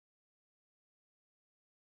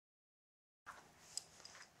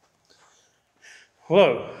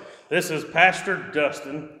Hello, this is Pastor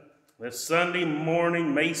Dustin. It's Sunday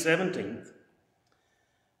morning, May 17th.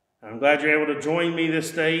 I'm glad you're able to join me this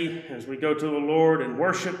day as we go to the Lord and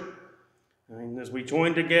worship, and as we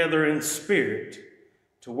join together in spirit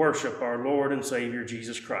to worship our Lord and Savior,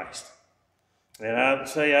 Jesus Christ. And I'd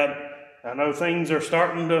say I know things are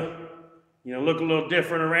starting to, look a little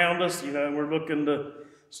different around us. We're looking to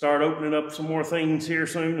start opening up some more things here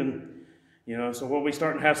soon, and so we'll be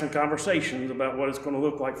starting to have some conversations about what it's going to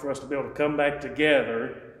look like for us to be able to come back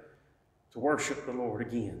together to worship the Lord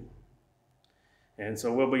again. And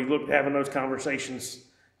so we'll be having those conversations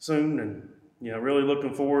soon, and really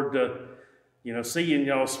looking forward to seeing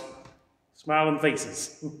y'all's smiling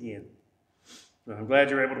faces again. I'm glad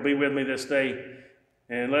you're able to be with me this day,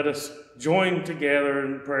 and let us join together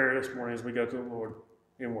in prayer this morning as we go to the Lord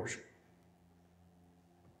in worship.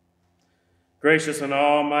 Gracious and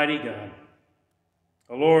almighty God,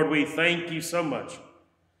 oh Lord, we thank you so much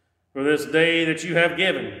for this day that you have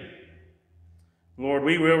given. Lord,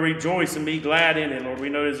 we will rejoice and be glad in it. Lord, we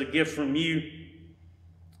know it is a gift from you.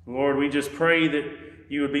 Lord, we just pray that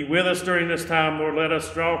you would be with us during this time. Lord, let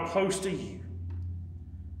us draw close to you.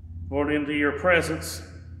 Lord, into your presence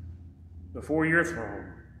before your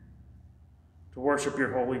throne to worship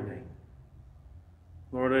your holy name.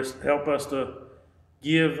 Lord, help us to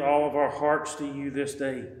give all of our hearts to you this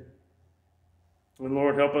day. And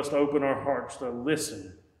Lord, help us to open our hearts to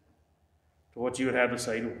listen to what you would have to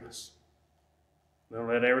say to us. Now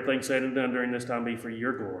let everything said and done during this time be for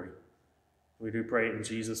your glory. We do pray it in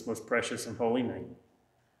Jesus' most precious and holy name.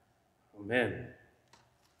 Amen.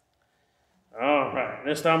 All right,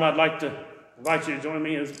 this time I'd like to invite you to join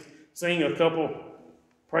me and sing a couple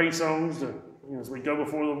praise songs as we go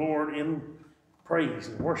before the Lord in praise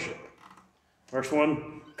and worship. First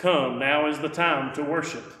one, Come, Now is the Time to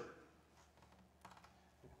Worship.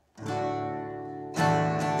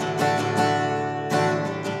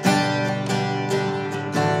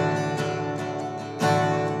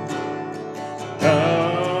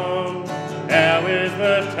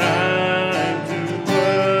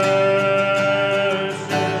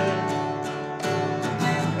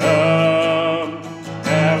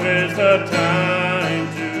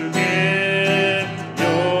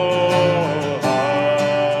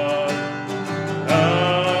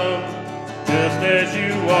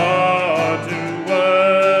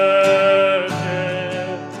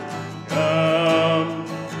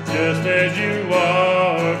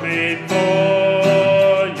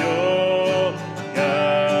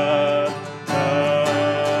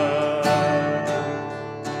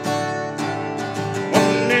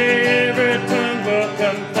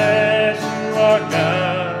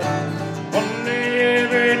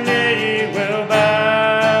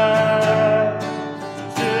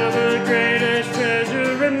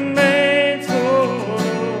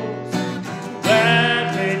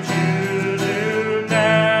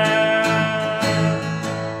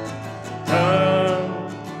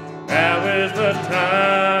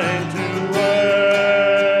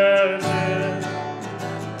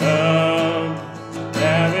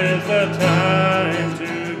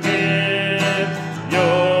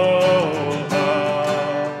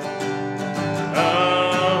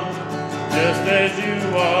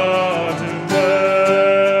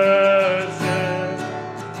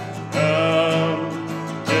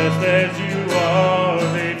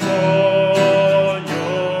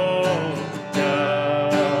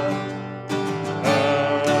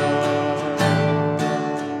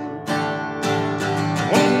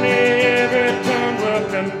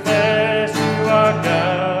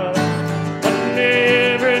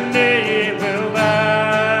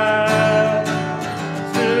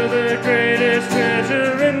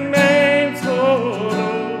 Treasure in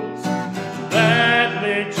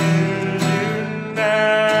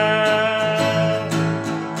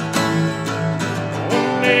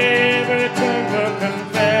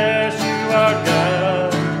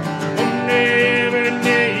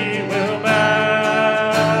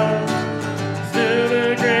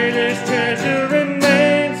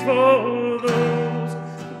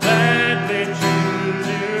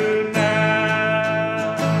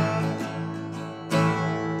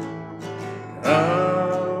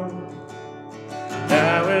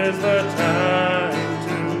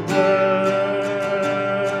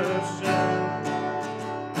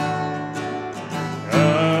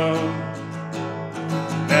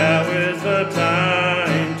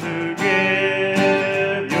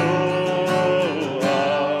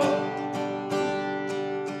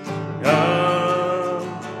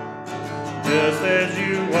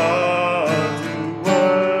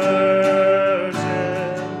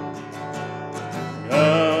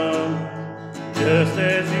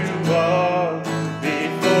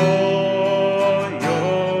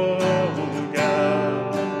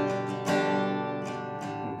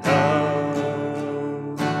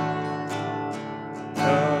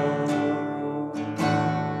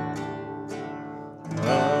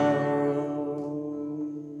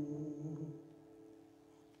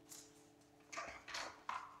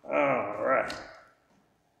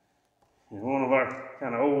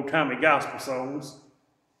kind of old-timey gospel songs.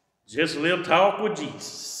 Just a little talk with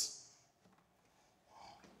Jesus.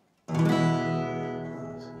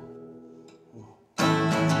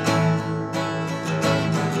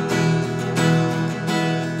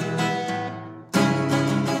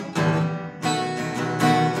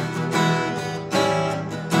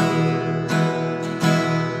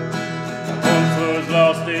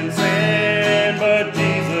 Lost in sin, but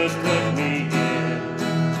Jesus took me in,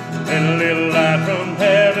 and a little light from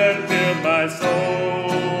heaven filled my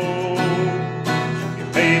soul. He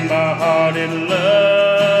made my heart in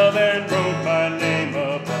love and wrote my name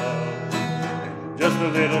above, and just a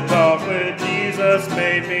little talk with Jesus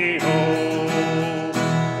made me whole.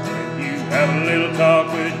 When you have a little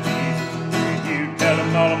talk with Jesus, when you tell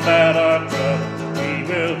him all about our troubles, he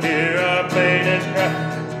will hear our pain and cry.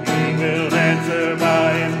 He will answer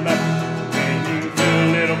by and by. When you feel a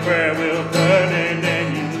little prayer will turn, and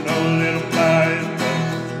then you know a little fire is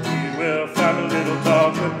burning. You will find a little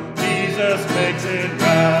talk with Jesus makes it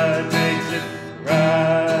right, makes it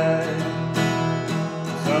right.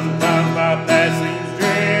 Sometimes my path seems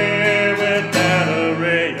drear without a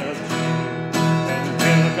ray of cheer, and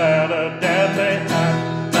then a cloud of doubt may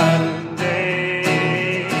hide night and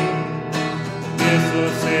day. This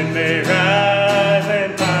will set me right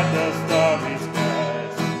and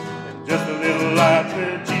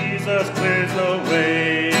with Jesus clears the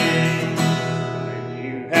way. When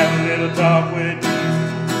you have a little talk with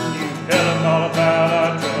Jesus, you tell him all about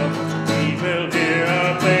our troubles. He will hear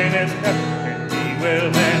our pain and cry, and he will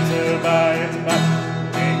answer by and by.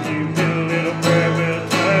 When you feel a little prayer will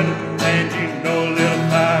turn, and you know a little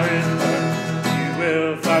fire is burning, you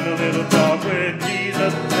will find a little talk with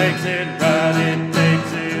Jesus. Makes it right, it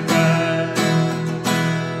makes it right.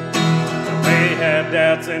 You may have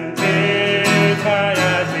doubts and fears, my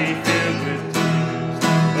eyes be filled with tears,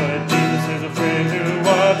 but Jesus is a friend who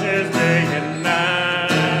watches day and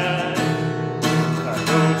night. I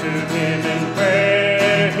go to him in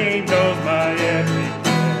prayer, he knows my every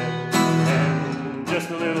prayer, and just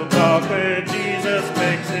a little talk with Jesus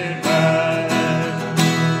makes it right.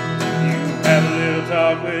 You have a little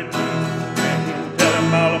talk with Jesus, and you tell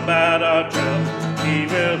him all about our trouble. He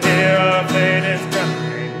will hear our faintest cry,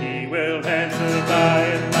 and he will answer by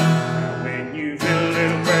and by.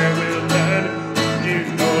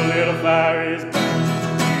 Fire is burning.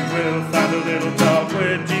 You will find a little talk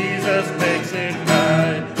with Jesus makes it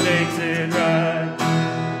right, makes it right.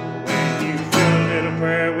 When you feel a little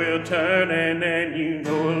prayer will turn, and then you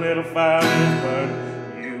know a little fire is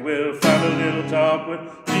burning. You will find a little talk with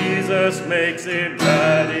Jesus makes it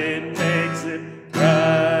right, it makes it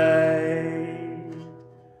right.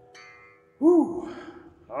 Woo!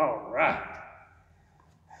 All right.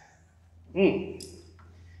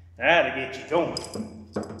 That'll get you going.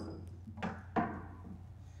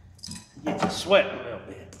 Get you sweating a little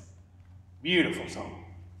bit. Beautiful song.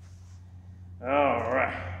 All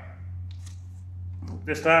right.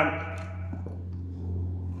 This time,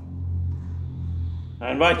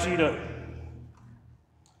 I invite you to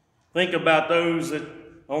think about those that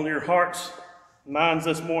on your hearts, minds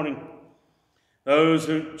this morning, those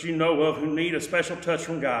that you know of who need a special touch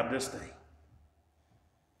from God this day.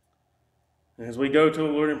 And as we go to the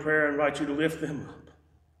Lord in prayer, I invite you to lift them up.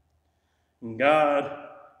 And God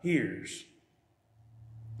hears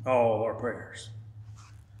all our prayers.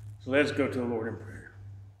 So let's go to the Lord in prayer.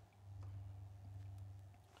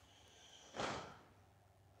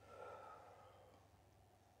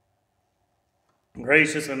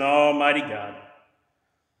 Gracious and almighty God,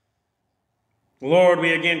 Lord,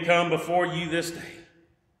 we again come before you this day.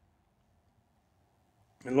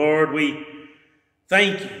 And Lord, we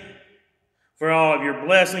thank you for all of your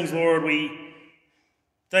blessings. Lord, we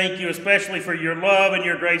thank you especially for your love and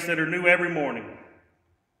your grace that are new every morning.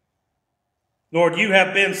 Lord, you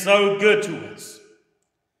have been so good to us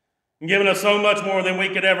and given us so much more than we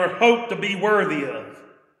could ever hope to be worthy of.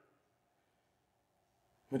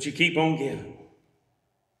 But you keep on giving.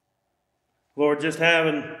 Lord, just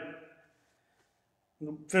having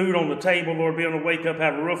food on the table, Lord, being able to wake up,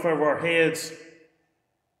 have a roof over our heads.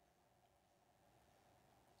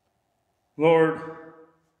 Lord,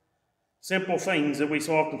 simple things that we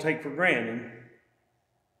so often take for granted,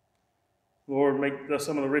 Lord, make us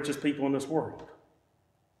some of the richest people in this world.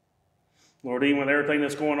 Lord, even with everything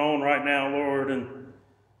that's going on right now, Lord, and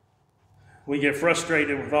we get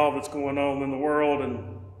frustrated with all that's going on in the world,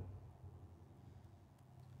 and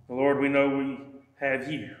Lord, we know we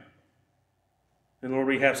have you. And Lord,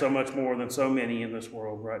 we have so much more than so many in this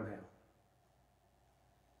world right now.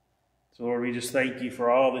 So Lord, we just thank you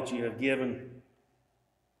for all that you have given.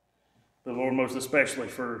 But Lord, most especially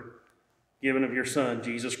for given of your Son,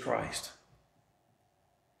 Jesus Christ,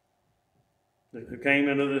 who came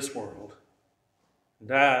into this world,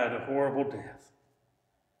 died a horrible death,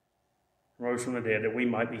 rose from the dead that we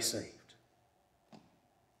might be saved.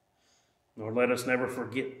 Lord, let us never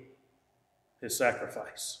forget his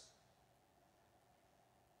sacrifice.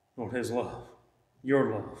 Lord, his love,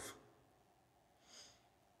 your love.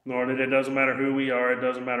 Lord, it doesn't matter who we are. It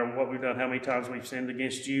doesn't matter what we've done, how many times we've sinned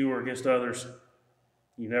against you or against others.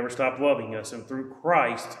 You never stop loving us. And through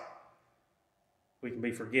Christ, we can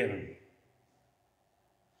be forgiven.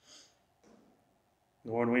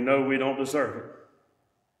 Lord, we know we don't deserve it.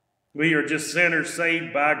 We are just sinners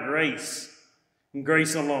saved by grace and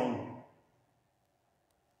grace alone.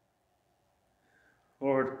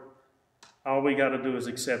 Lord, all we got to do is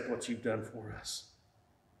accept what you've done for us.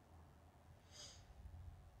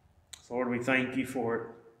 Lord, we thank you for it.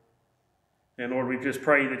 And Lord, we just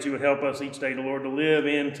pray that you would help us each day, Lord, to live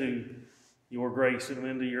into your grace and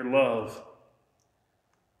into your love.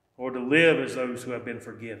 Lord, to live as those who have been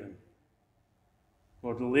forgiven.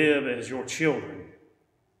 Lord, to live as your children,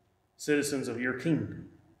 citizens of your kingdom,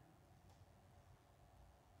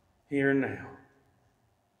 here and now.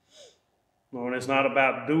 Lord, it's not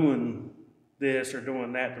about doing this or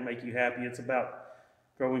doing that to make you happy. It's about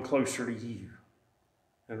growing closer to you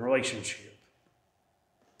and relationship.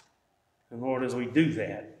 And Lord, as we do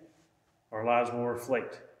that, our lives will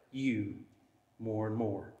reflect you more and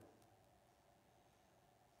more.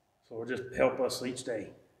 So Lord, just help us each day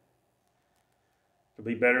to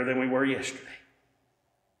be better than we were yesterday.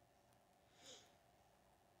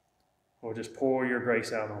 Lord, just pour your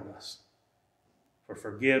grace out on us for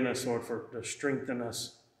forgiveness, Lord, to strengthen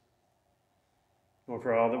us, Lord,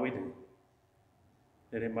 for all that we do,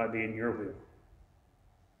 that it might be in your will.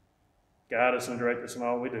 Guide us and direct us in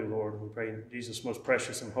all we do, Lord. We pray in Jesus' most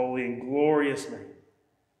precious and holy and glorious name.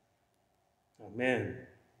 Amen.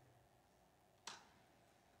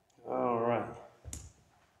 All right.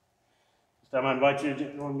 This time I invite you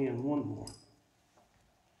to join me in one more.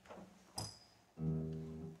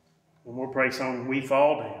 One more praise song, We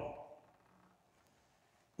Fall Down.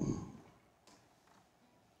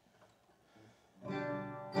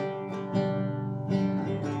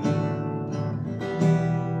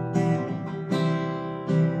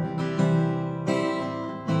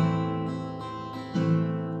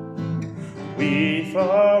 We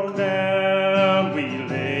fall down, we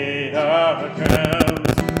lay our crowns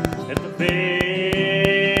at the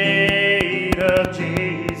feet of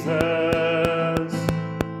Jesus.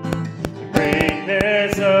 The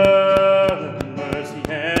greatness of mercy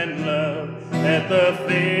and love at the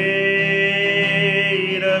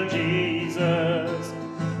feet of Jesus.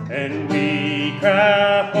 And we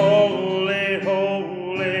cry, holy,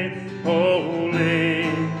 holy, holy.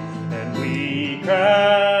 And we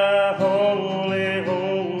cry, holy,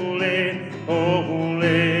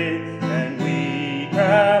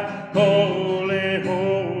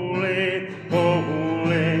 holy,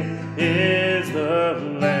 holy is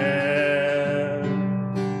the Lamb.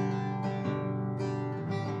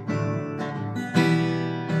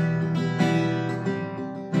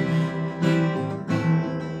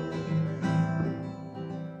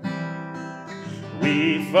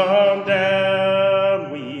 We fall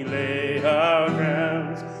down, we lay our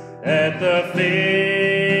crowns at the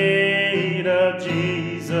feet of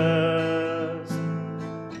Jesus.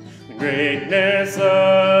 Greatness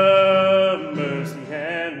of mercy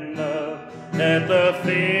and love at the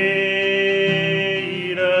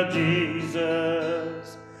feet of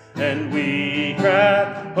Jesus. And we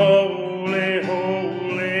cry, holy,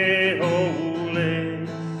 holy, holy.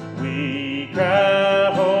 We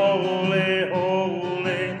cry, holy,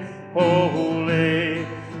 holy, holy.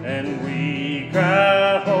 And we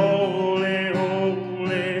cry, holy,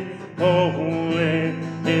 holy, holy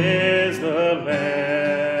is the Lamb.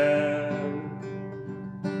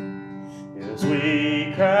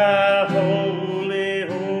 We cry, holy,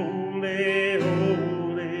 holy,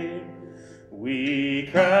 holy. We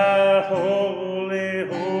cry, holy,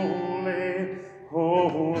 holy,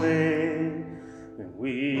 holy. And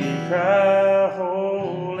we cry,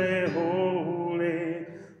 holy, holy,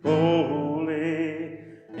 holy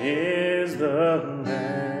is the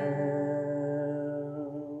Lamb.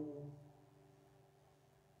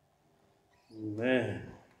 Amen.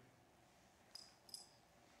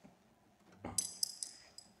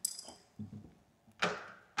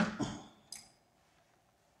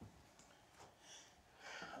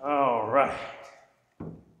 All right.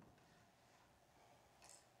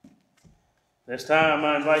 This time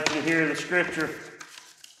I invite you to hear the scripture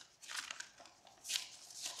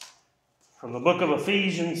from the book of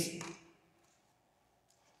Ephesians,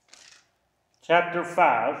 chapter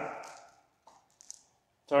 5,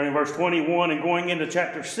 starting in verse 21 and going into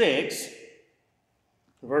chapter 6,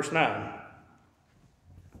 verse 9. I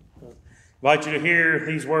invite you to hear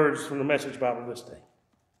these words from the Message Bible this day.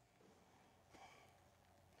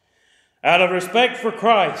 Out of respect for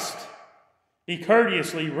Christ, be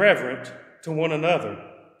courteously reverent to one another.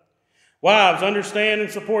 Wives, understand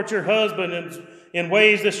and support your husband in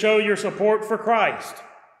ways that show your support for Christ.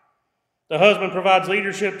 The husband provides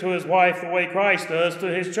leadership to his wife the way Christ does to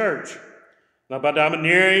his church, not by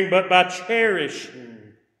domineering, but by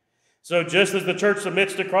cherishing. So just as the church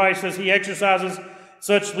submits to Christ as he exercises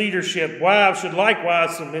such leadership, wives should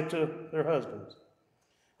likewise submit to their husbands.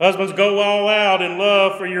 Husbands, go all out in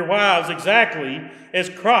love for your wives exactly as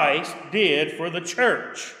Christ did for the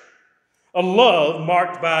church. A love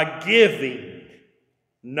marked by giving,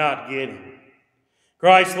 not getting.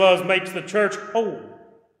 Christ's love makes the church whole.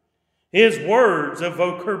 His words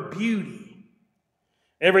evoke her beauty.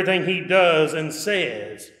 Everything he does and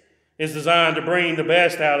says is designed to bring the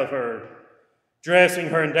best out of her, dressing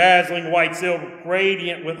her in dazzling white silk,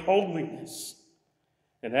 radiant with holiness.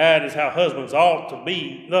 And that is how husbands ought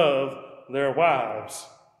to love their wives.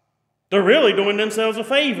 They're really doing themselves a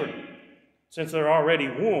favor, since they're already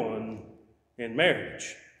one in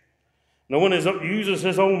marriage. No one uses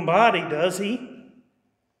his own body, does he?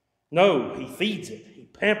 No, he feeds it. He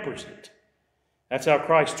pampers it. That's how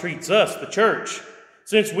Christ treats us, the church,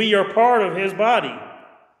 since we are part of his body.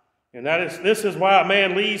 And this is why a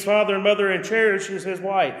man leaves father and mother and cherishes his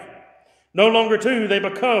wife. No longer two, they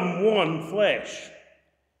become one flesh.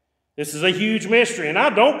 This is a huge mystery, and I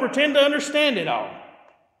don't pretend to understand it all.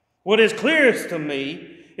 What is clearest to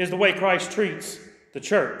me is the way Christ treats the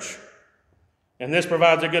church. And this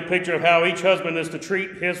provides a good picture of how each husband is to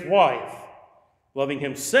treat his wife, loving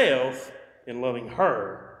himself and loving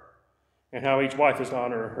her, and how each wife is to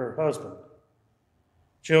honor her husband.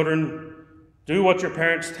 Children, do what your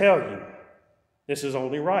parents tell you. This is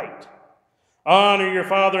only right. Honor your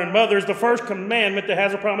father and mother is the first commandment that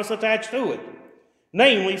has a promise attached to it.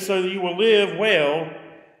 Namely, so that you will live well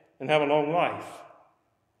and have a long life.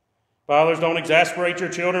 Fathers, don't exasperate your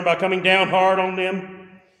children by coming down hard on them.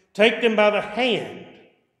 Take them by the hand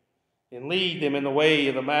and lead them in the way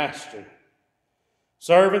of the master.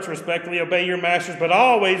 Servants, respectfully obey your masters, but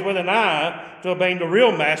always with an eye to obeying the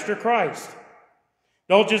real master, Christ.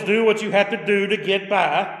 Don't just do what you have to do to get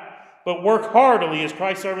by, but work heartily as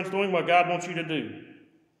Christ's servants doing what God wants you to do.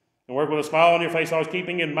 And work with a smile on your face, always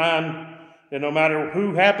keeping in mind that no matter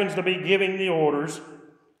who happens to be giving the orders,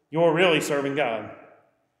 you're really serving God.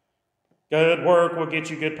 Good work will get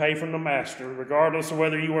you good pay from the master, regardless of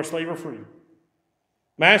whether you are slave or free.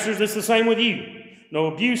 Masters, it's the same with you. No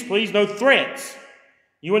abuse, please, no threats.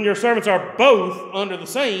 You and your servants are both under the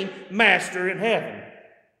same master in heaven.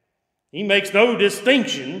 He makes no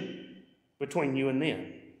distinction between you and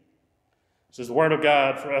them. This is the word of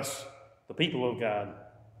God for us, the people of God.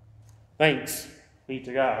 Thanks be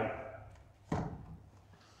to God.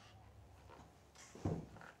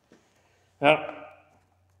 Now,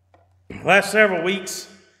 last several weeks,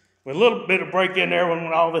 with a little bit of break in there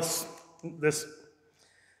when all this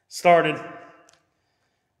started,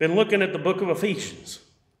 been looking at the book of Ephesians.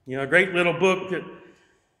 You know, a great little book that,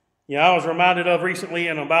 you know, I was reminded of recently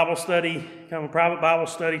in a Bible study, kind of a private Bible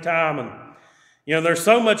study time. And, you know, there's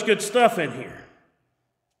so much good stuff in here.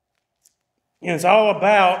 And it's all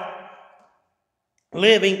about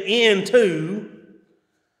living into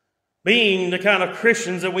being the kind of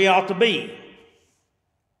Christians that we ought to be.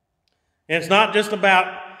 And it's not just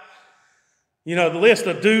about, you know, the list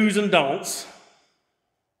of do's and don'ts.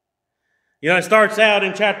 You know, it starts out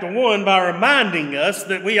in chapter 1 by reminding us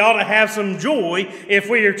that we ought to have some joy if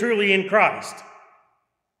we are truly in Christ.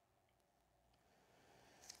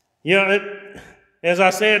 You know, as I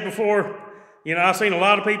said before, you know, I've seen a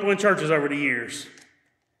lot of people in churches over the years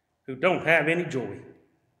who don't have any joy.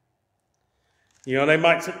 You know,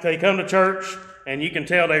 they come to church and you can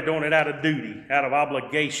tell they're doing it out of duty, out of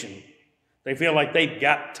obligation. They feel like they've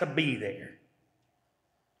got to be there.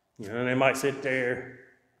 You know, and they might sit there.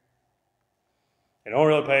 They don't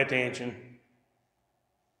really pay attention.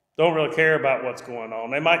 Don't really care about what's going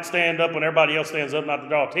on. They might stand up when everybody else stands up, not to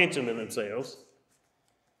draw attention to themselves.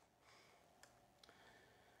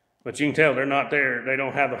 But you can tell they're not there. They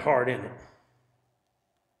don't have the heart in it.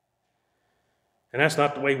 And that's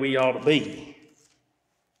not the way we ought to be.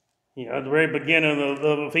 You know, at the very beginning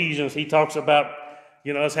of Ephesians, he talks about,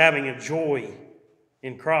 you know, us having a joy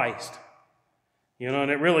in Christ. You know,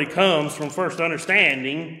 and it really comes from first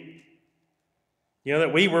understanding, you know,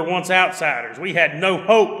 that we were once outsiders. We had no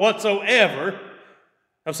hope whatsoever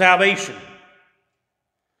of salvation.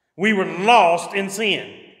 We were lost in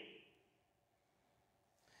sin.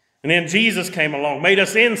 And then Jesus came along, made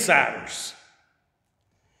us insiders.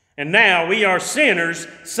 And now we are sinners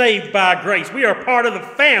saved by grace. We are part of the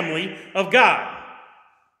family of God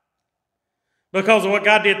because of what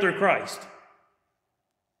God did through Christ.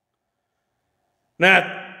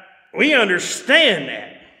 Now, we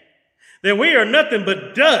understand that we are nothing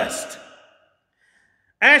but dust.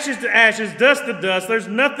 Ashes to ashes, dust to dust. There's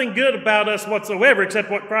nothing good about us whatsoever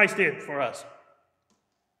except what Christ did for us.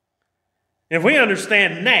 If we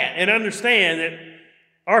understand that and understand that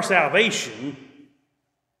our salvation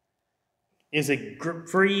is a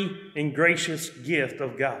free and gracious gift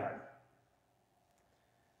of God,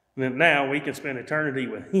 and that now we can spend eternity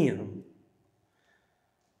with Him,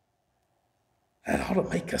 that ought to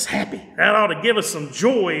make us happy. That ought to give us some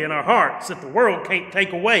joy in our hearts that the world can't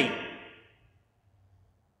take away.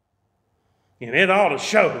 And it ought to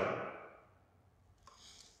show.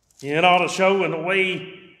 It ought to show in the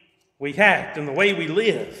way we act and the way we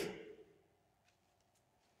live.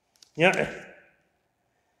 We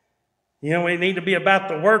need to be about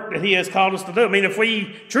the work that He has called us to do. I mean, if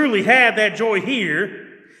we truly have that joy here,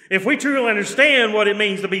 if we truly understand what it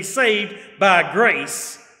means to be saved by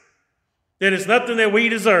grace, that it's nothing that we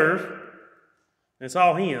deserve, it's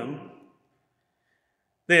all Him,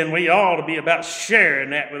 then we ought to be about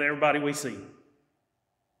sharing that with everybody we see.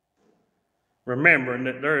 Remembering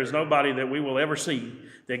that there is nobody that we will ever see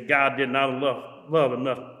that God did not love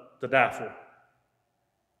enough to die for.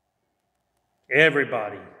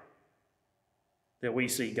 Everybody that we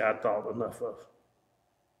see God thought enough of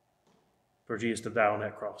for Jesus to die on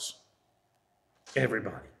that cross.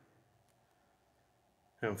 Everybody.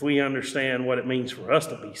 And if we understand what it means for us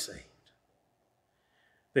to be saved,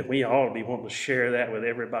 then we ought to be wanting to share that with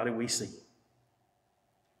everybody we see.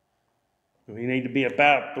 We need to be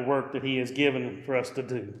about the work that He has given for us to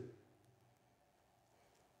do.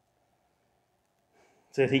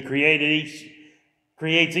 It said He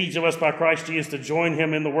creates each of us by Christ Jesus to join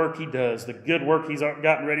Him in the work He does, the good work He's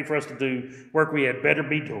gotten ready for us to do, work we had better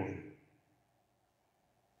be doing.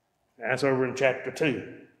 That's over in chapter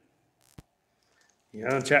 2.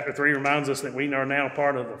 Chapter 3 reminds us that we are now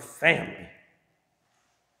part of the family.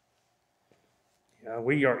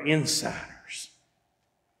 We are insiders.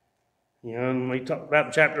 And we talk about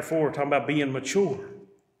in chapter 4, talking about being mature.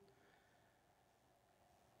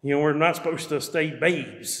 We're not supposed to stay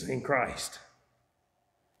babes in Christ.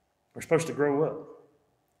 We're supposed to grow up.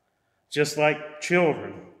 Just like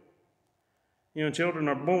children. Children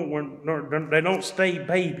are born, they don't stay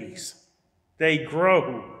babies. They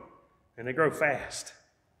grow, and they grow fast.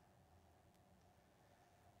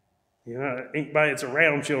 Anybody that's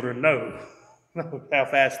around children know how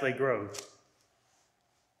fast they grow.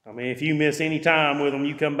 I mean, if you miss any time with them,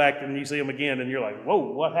 you come back and you see them again, and you're like,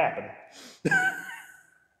 whoa, what happened?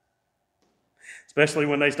 Especially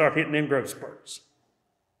when they start hitting in growth spurts.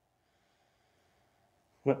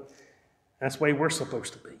 Well, that's the way we're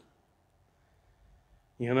supposed to be.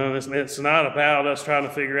 It's not about us trying to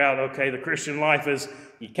figure out, okay, the Christian life is,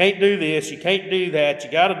 you can't do this, you can't do that,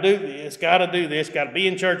 you got to do this, got to be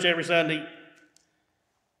in church every Sunday.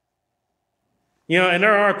 And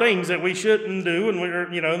there are things that we shouldn't do, and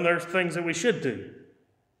and there's things that we should do.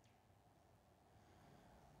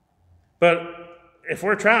 But if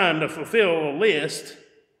we're trying to fulfill a list,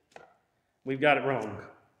 we've got it wrong.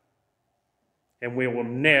 And we will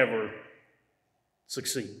never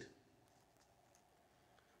succeed.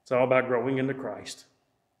 It's all about growing into Christ,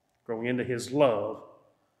 growing into His love,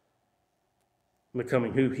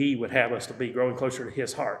 becoming who He would have us to be, growing closer to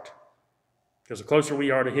His heart. Because the closer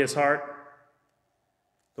we are to His heart,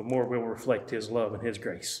 the more we'll reflect His love and His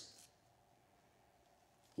grace.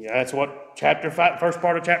 That's what chapter 5, first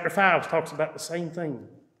part of chapter 5 talks about the same thing.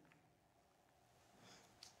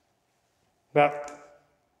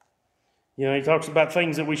 He talks about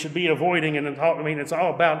things that we should be avoiding, and it's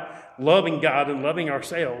all about loving God and loving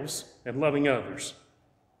ourselves and loving others.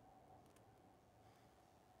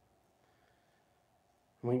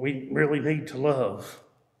 We really need to love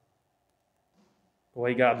the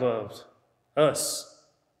way God loves us.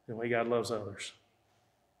 The way God loves others.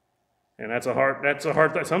 And that's a hard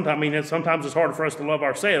thing. Sometimes it's harder for us to love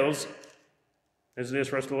ourselves as it is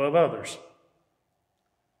for us to love others.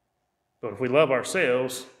 But if we love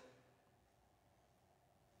ourselves,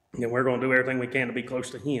 then we're going to do everything we can to be close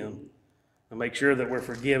to Him and make sure that we're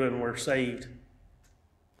forgiven, we're saved,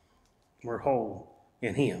 we're whole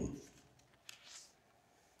in Him.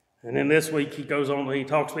 And then this week he goes on and he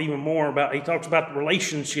talks about the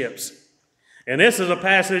relationships. And this is a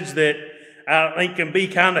passage that I think can be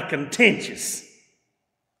kind of contentious.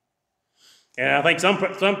 And I think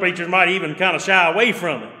some preachers might even kind of shy away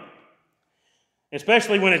from it,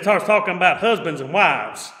 especially when it starts talking about husbands and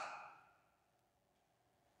wives.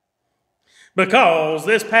 Because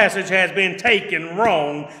this passage has been taken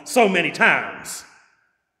wrong so many times.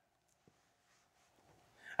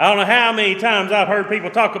 I don't know how many times I've heard people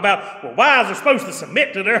talk about, well, wives are supposed to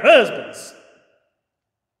submit to their husbands.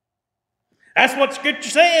 That's what Scripture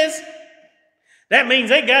says. That means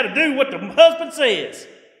they got to do what the husband says.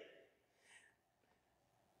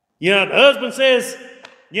 You know, the husband says,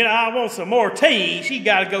 you know, I want some more tea. She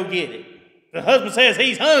got to go get it. The husband says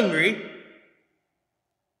he's hungry.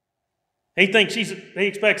 He thinks he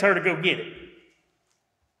expects her to go get it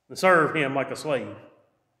and serve him like a slave.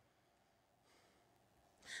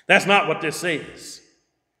 That's not what this says.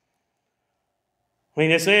 I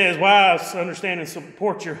mean, it says, wives, understand and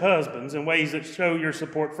support your husbands in ways that show your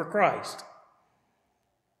support for Christ.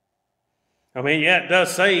 I mean, yeah, it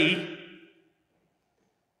does say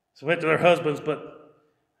submit to their husbands, but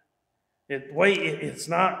it's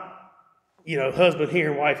not, you know, husband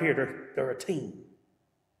here and wife here. They're a team.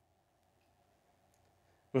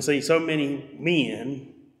 We see so many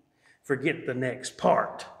men forget the next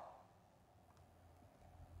part.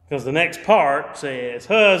 Because the next part says,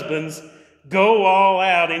 husbands, go all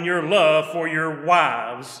out in your love for your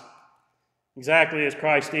wives, exactly as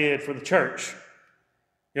Christ did for the church.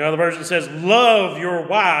 You know, the version says, love your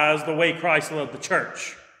wives the way Christ loved the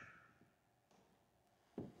church.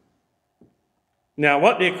 Now,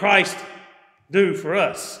 what did Christ do for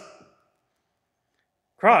us?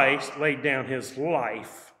 Christ laid down his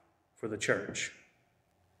life for the church.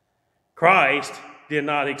 Christ did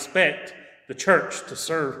not expect the church to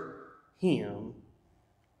serve him.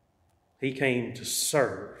 He came to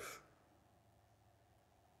serve.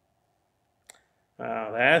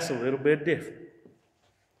 Now, that's a little bit different.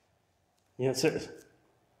 You know, it says,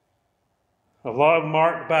 a love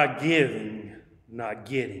marked by giving, not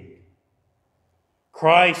getting.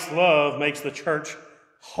 Christ's love makes the church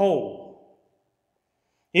whole.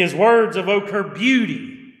 His words evoke her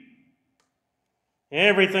beauty.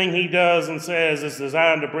 Everything he does and says is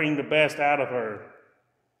designed to bring the best out of her,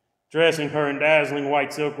 dressing her in dazzling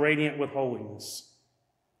white silk, radiant with holiness.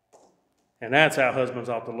 And that's how husbands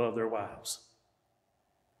ought to love their wives.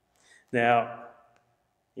 Now,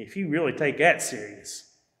 if you really take that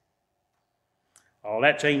serious,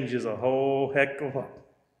 that changes a whole heck of a lot.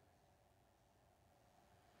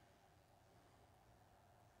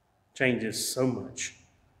 Changes so much.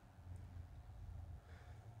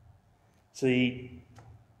 See,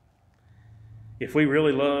 if we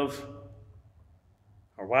really love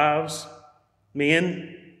our wives,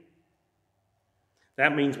 men,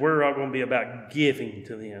 that means we're all going to be about giving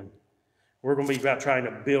to them. We're going to be about trying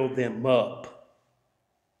to build them up,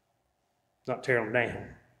 not tear them down.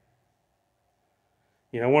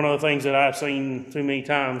 You know, one of the things that I've seen too many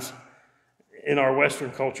times in our Western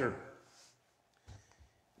culture,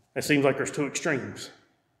 it seems like there's two extremes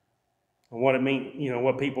of what it means, you know,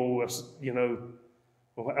 what people, you know,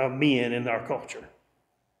 men in our culture.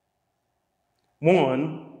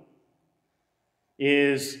 One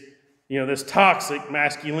is, you know, this toxic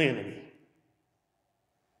masculinity.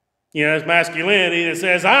 You know, this masculinity that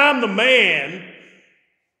says, I'm the man,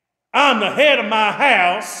 I'm the head of my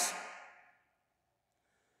house,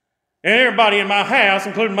 and everybody in my house,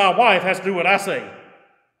 including my wife, has to do what I say.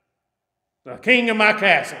 The king of my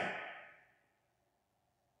castle.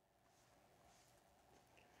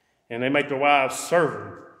 And they make their wives serve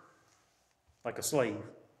them like a slave.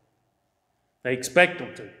 They expect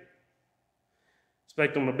them to.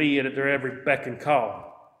 Expect them to be at their every beck and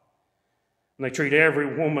call. And they treat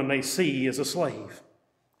every woman they see as a slave.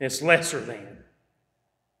 It's lesser than.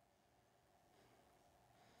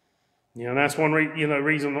 You know, that's one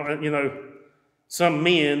reason, some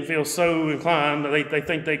men feel so inclined that they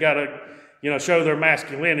think they got to, show their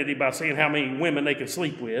masculinity by seeing how many women they can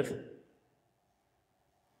sleep with.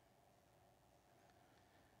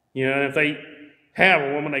 You know, if they have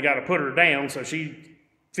a woman, they got to put her down so she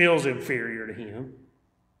feels inferior to him.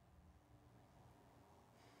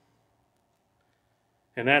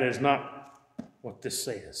 And that is not what this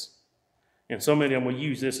says. And so many of them will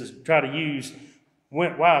use this as try to use,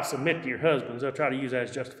 wives submit to your husbands, they'll try to use that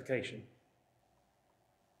as justification.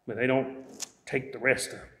 But they don't take the rest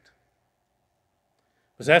of it.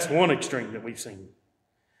 Because that's one extreme that we've seen.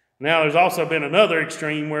 Now there's also been another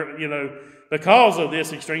extreme where, because of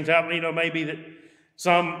this extreme, maybe that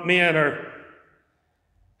some men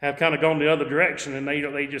have kind of gone the other direction and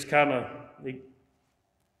they just kind of,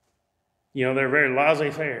 they're very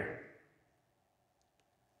laissez-faire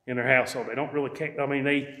in their household. They don't really care.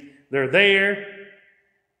 They're there.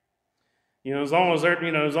 As long as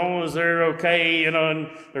they're okay, and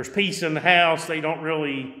there's peace in the house, they don't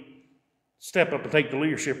really step up and take the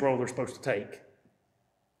leadership role they're supposed to take.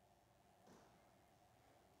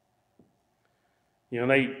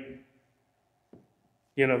 They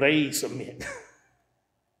submit.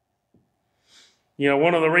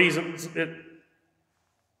 One of the reasons that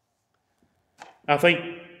I think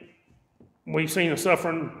we've seen the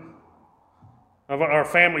suffering of our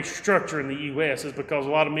family structure in the U.S. is because a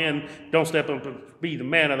lot of men don't step up and be the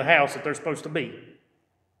man of the house that they're supposed to be.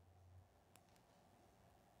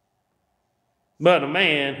 But a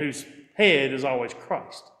man whose head is always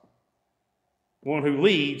Christ. One who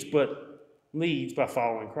leads, but leads by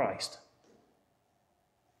following Christ.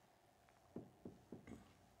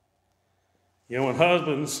 When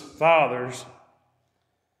husbands, fathers,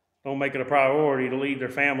 don't make it a priority to lead their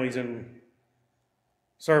families in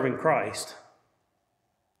serving Christ,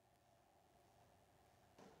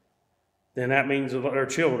 then that means that their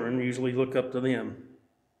children usually look up to them.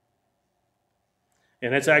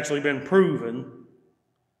 And it's actually been proven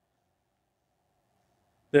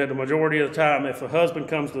that the majority of the time, if a husband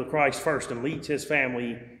comes to Christ first and leads his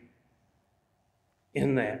family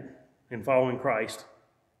in following Christ,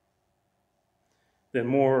 then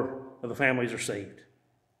more of the families are saved.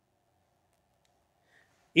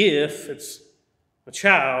 If it's a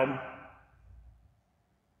child,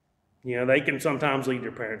 they can sometimes lead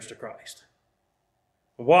their parents to Christ.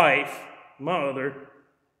 A wife, mother,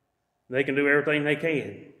 they can do everything they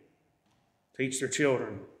can. Teach their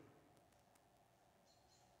children.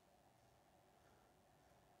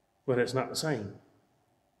 But it's not the same.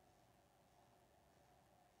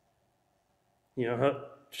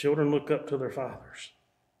 Children look up to their fathers.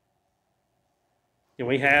 And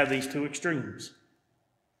we have these two extremes.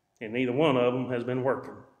 And neither one of them has been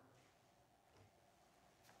working.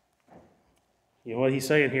 What he's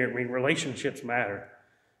saying here, relationships matter.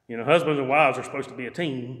 Husbands and wives are supposed to be a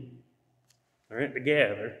team. They're in it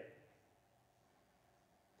together.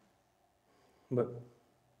 But,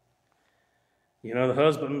 the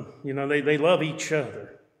husband, they love each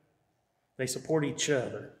other. They support each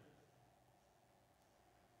other.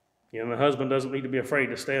 The husband doesn't need to be afraid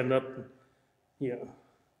to stand up and,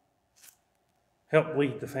 help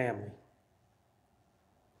lead the family.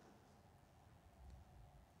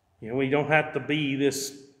 We don't have to be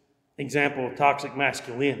this example of toxic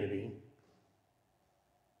masculinity,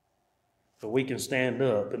 but we can stand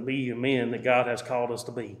up and be the men that God has called us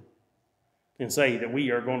to be and say that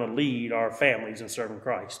we are going to lead our families in serving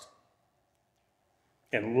Christ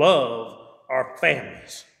and love our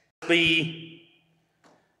families. Be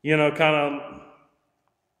kind of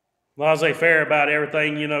laissez-faire about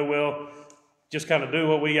everything, we'll just kind of do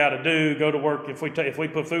what we got to do, go to work. If we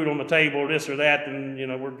put food on the table, this or that, then,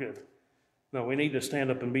 we're good. No, we need to stand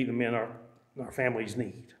up and be the men our families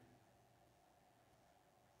need.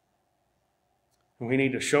 And we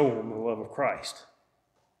need to show them the love of Christ.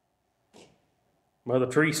 Mother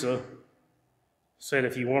Teresa said,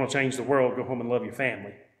 if you want to change the world, go home and love your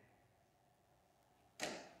family.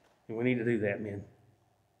 And we need to do that, men.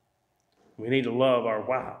 We need to love our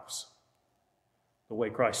wives the way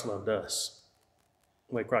Christ loved us,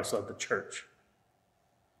 the way Christ loved the church.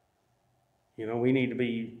 We need to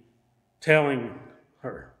be telling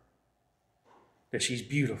her that she's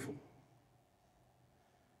beautiful.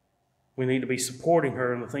 We need to be supporting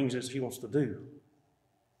her in the things that she wants to do,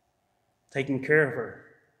 taking care of her,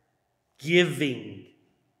 giving,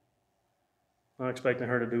 not expecting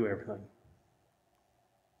her to do everything.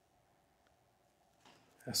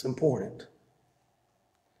 That's important.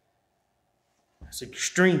 That's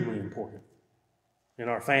extremely important in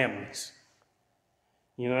our families.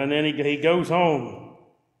 And then he goes home.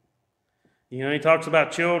 He talks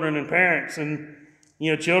about children and parents, and,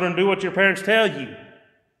 children, do what your parents tell you.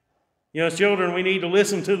 As children, we need to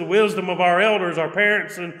listen to the wisdom of our elders, our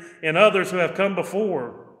parents, and others who have come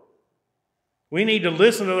before. We need to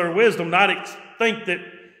listen to their wisdom, not think that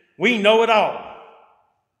we know it all.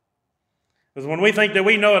 Because when we think that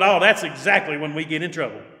we know it all, that's exactly when we get in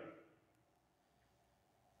trouble.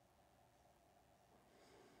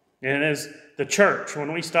 And as the church,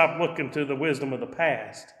 when we stop looking to the wisdom of the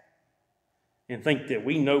past and think that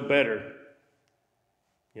we know better,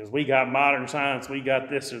 because we got modern science, we got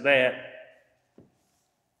this or that,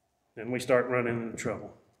 then we start running into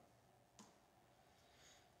trouble.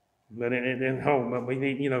 But in home, we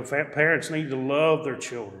need, parents need to love their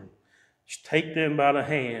children. Just take them by the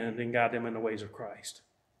hand and guide them in the ways of Christ.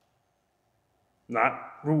 Not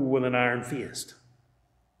rule with an iron fist.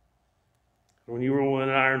 When you rule with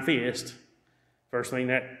an iron fist, first thing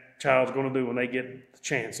that child's going to do when they get the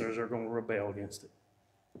chance is they're going to rebel against it.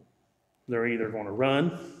 They're either going to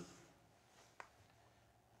run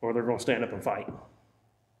or they're going to stand up and fight.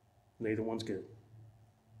 Neither one's good.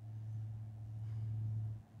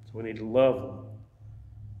 So we need to love them.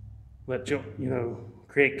 Let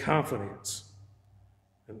create confidence.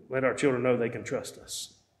 And let our children know they can trust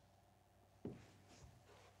us.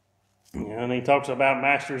 And he talks about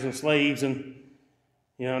masters and slaves, and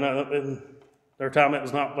in their time it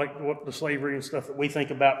was not like what the slavery and stuff that we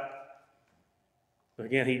think about. But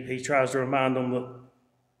again, he tries to remind them that,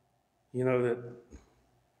 that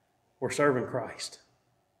we're serving Christ.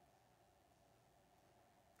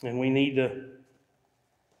 And we need to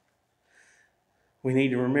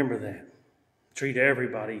remember that. Treat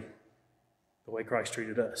everybody the way Christ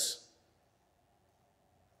treated us.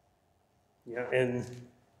 And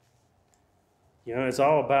it's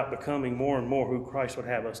all about becoming more and more who Christ would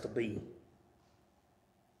have us to be.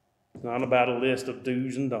 It's not about a list of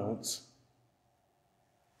do's and don'ts.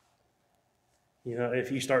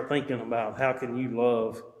 If you start thinking about how can you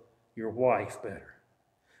love your wife better?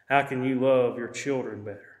 How can you love your children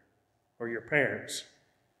better? Or your parents?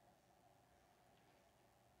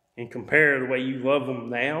 And compare the way you love them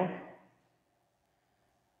now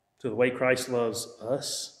to the way Christ loves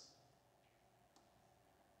us,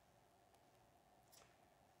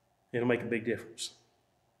 it'll make a big difference.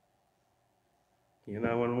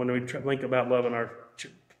 When we think about loving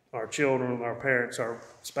our children, our parents, our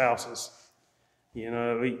spouses,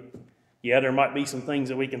 there might be some things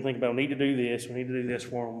that we can think about. We need to do this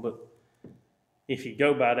for them, but if you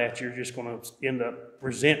go by that, you're just going to end up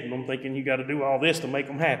resenting them, thinking you got to do all this to make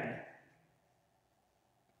them happy.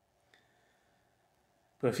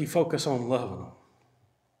 But if you focus on loving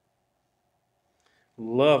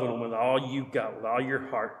them with all you've got, with all your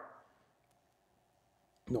heart,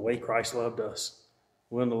 the way Christ loved us,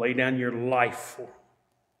 willing to lay down your life for them,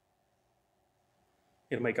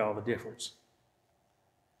 it'll make all the difference.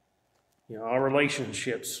 Our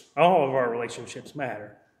relationships, all of our relationships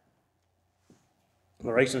matter.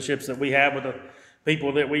 The relationships that we have with the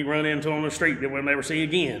people that we run into on the street that we'll never see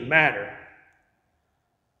again matter.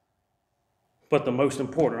 But the most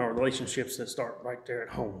important are relationships that start right there at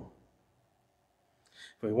home.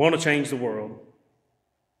 If we want to change the world,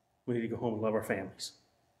 we need to go home and love our families.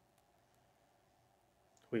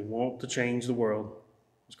 If we want to change the world,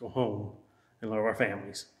 let's go home and love our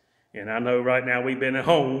families. And I know right now we've been at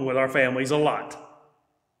home with our families a lot.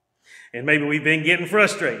 And maybe we've been getting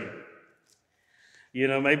frustrated.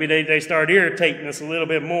 Maybe they start irritating us a little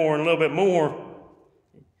bit more and a little bit more,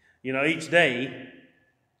 each day.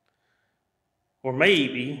 Or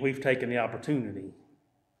maybe we've taken the opportunity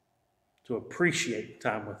to appreciate the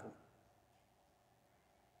time with them.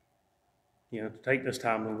 To take this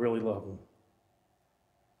time to really love them.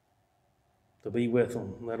 To be with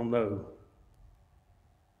them, let them know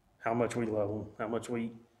how much we love them, how much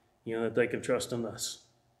that they can trust in us.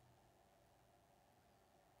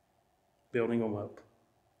 Building them up.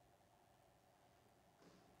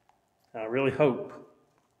 I really hope,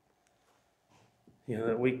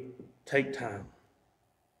 that we take time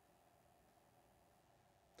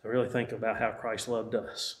to really think about how Christ loved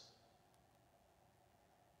us.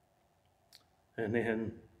 And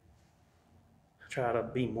then try to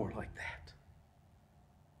be more like that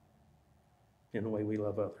in the way we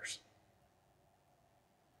love others.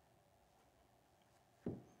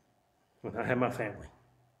 When I have my family,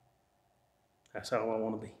 that's how I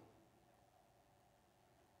want to be.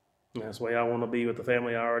 And that's the way I want to be with the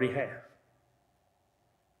family I already have.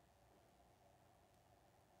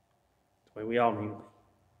 That's the way we all need to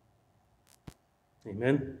be.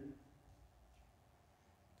 Amen?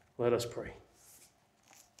 Let us pray.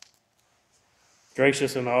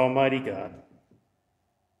 Gracious and almighty God,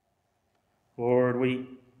 Lord, we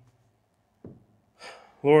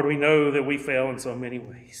know that we fail in so many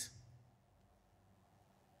ways.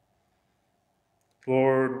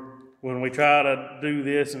 Lord, when we try to do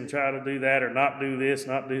this and try to do that, or not do this,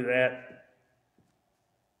 not do that,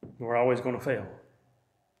 we're always going to fail.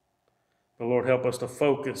 But Lord, help us to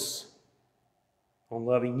focus on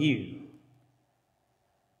loving you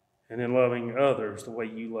and then loving others the way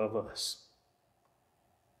you love us.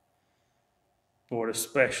 Lord,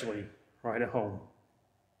 especially right at home.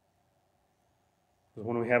 Because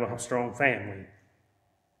when we have a strong family,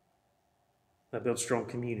 that builds strong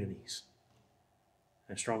communities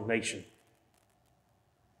and a strong nation.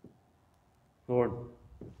 Lord,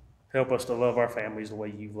 help us to love our families the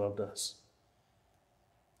way you've loved us.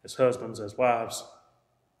 As husbands, as wives,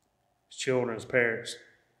 as children, as parents.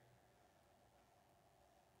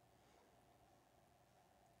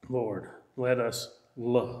 Lord, let us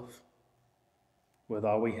love with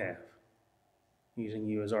all we have. using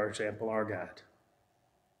you as our example, our guide.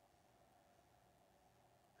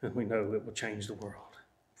 And we know it will change the world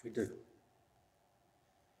if we do.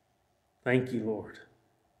 Thank you, Lord.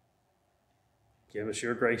 Give us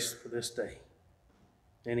your grace for this day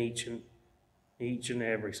and each and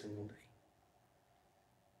every single day.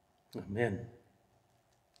 Amen.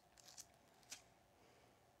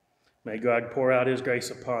 May God pour out his grace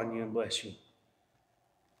upon you and bless you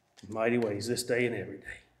in mighty ways this day and every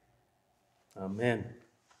day. Amen.